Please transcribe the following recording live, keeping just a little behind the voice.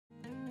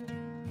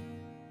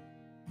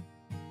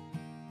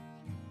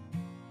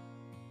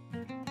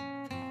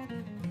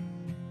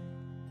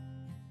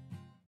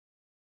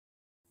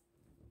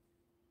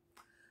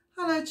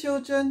Hello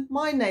children,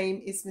 my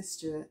name is Miss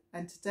Stewart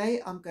and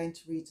today I'm going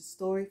to read a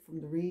story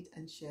from the Read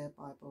and Share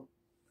Bible.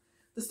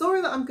 The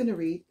story that I'm going to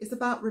read is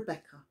about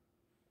Rebekah.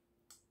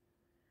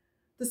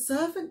 The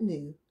servant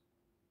knew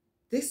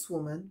this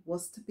woman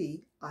was to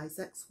be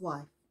Isaac's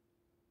wife.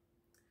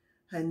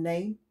 Her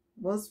name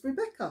was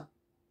Rebekah.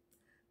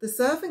 The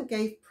servant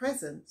gave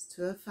presents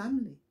to her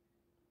family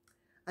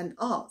and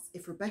asked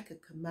if Rebekah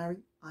could marry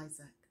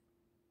Isaac.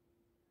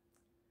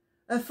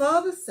 Her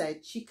father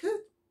said she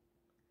could,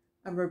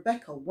 and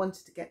Rebekah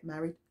wanted to get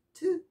married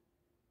too.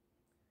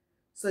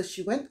 So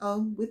she went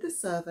home with the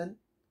servant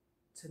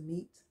to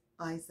meet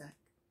Isaac.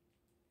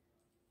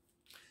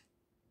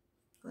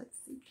 Let's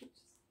see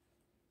pictures.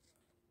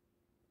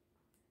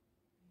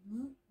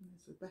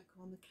 There's Rebekah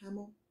on the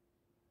camel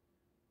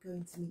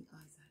going to meet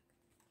Isaac.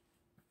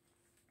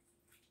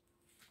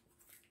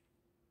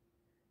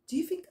 Do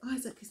you think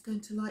Isaac is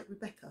going to like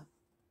Rebekah?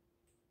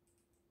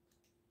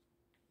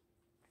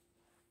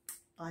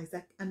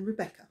 Isaac and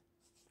Rebekah.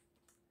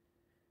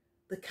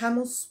 The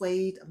camel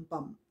swayed and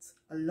bumped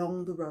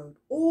along the road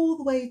all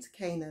the way to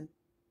Canaan,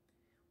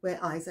 where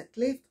Isaac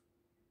lived.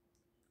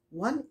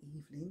 One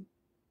evening,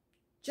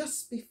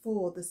 just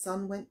before the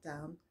sun went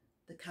down,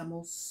 the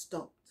camels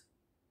stopped.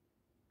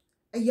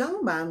 A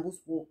young man was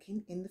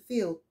walking in the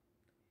field.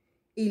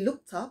 He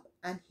looked up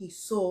and he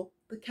saw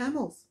the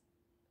camels.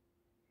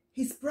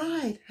 His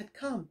bride had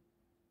come.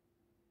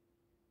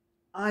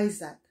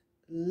 Isaac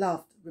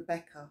loved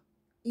Rebekah.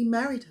 He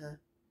married her.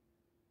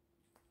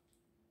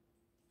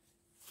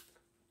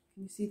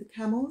 Can you see the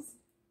camels?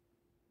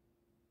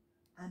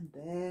 And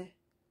there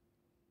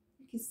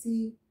you can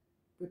see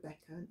Rebekah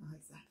and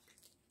Isaac.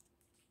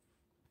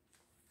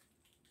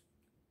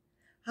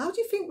 How do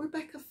you think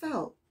Rebekah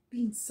felt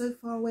being so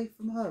far away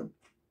from home?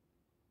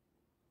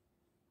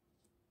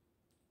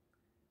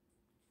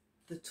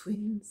 The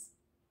twins.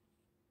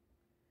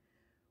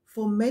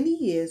 For many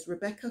years,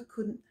 Rebekah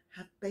couldn't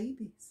have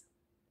babies.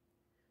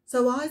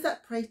 So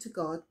Isaac prayed to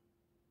God,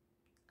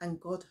 and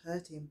God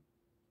heard him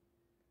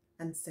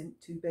and sent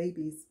 2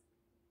 babies.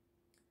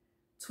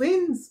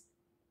 Twins.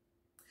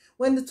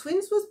 When the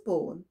twins was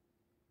born,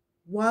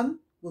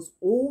 one was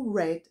all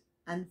red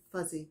and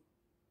fuzzy.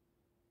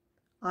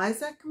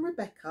 Isaac and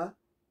Rebekah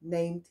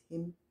named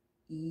him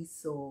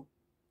Esau.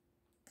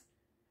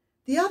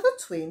 The other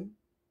twin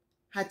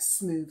had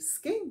smooth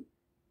skin.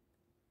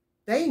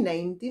 They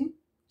named him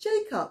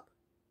Jacob.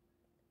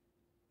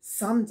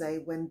 Someday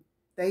when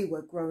they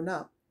were grown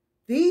up,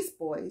 these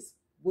boys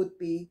would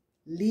be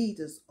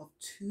leaders of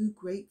 2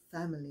 great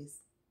families.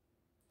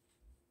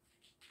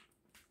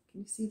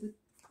 Can you see the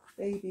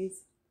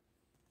babies?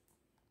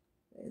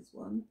 There's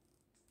one,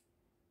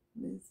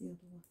 and there's the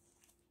other one.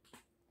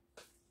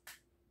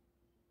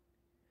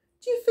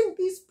 Do you think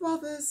these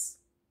brothers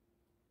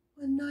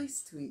were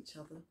nice to each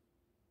other?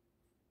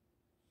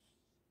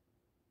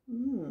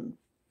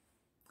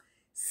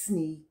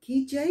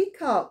 Sneaky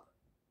Jacob.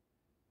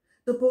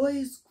 The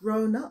boy's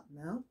grown up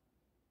now,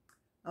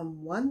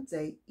 and one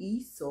day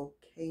Esau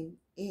came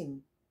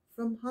in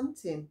from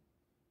hunting.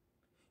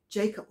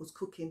 Jacob was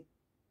cooking.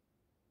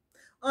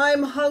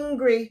 "I'm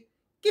hungry.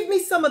 Give me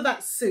some of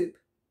that soup,"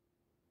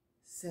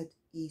 said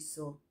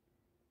Esau.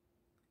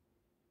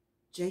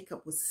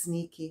 Jacob was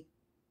sneaky.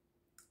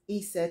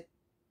 He said,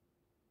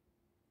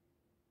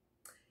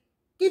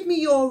 "Give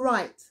me your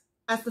right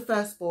as the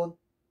firstborn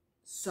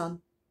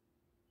son,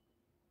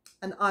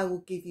 and I will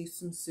give you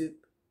some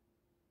soup."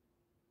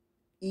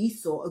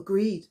 Esau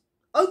agreed.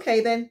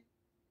 "Okay then."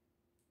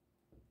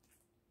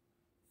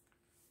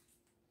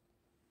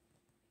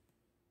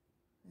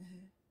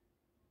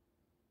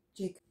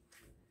 Jacob.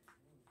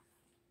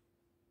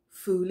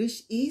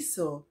 Foolish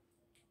Esau.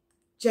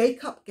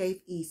 Jacob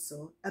gave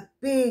Esau a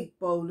big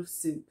bowl of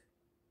soup,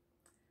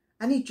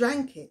 and he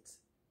drank it.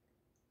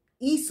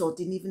 Esau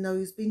didn't even know he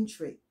was being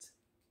tricked.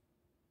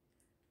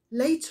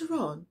 Later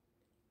on,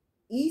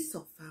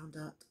 Esau found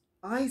out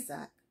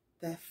Isaac,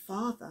 their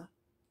father,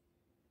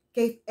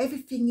 gave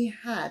everything he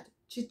had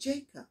to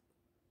Jacob,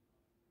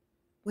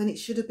 when it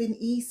should have been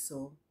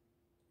Esau.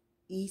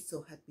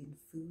 Esau had been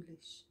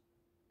foolish.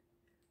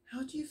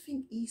 How do you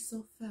think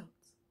Esau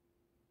felt?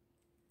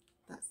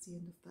 That's the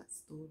end of that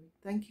story.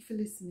 Thank you for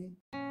listening.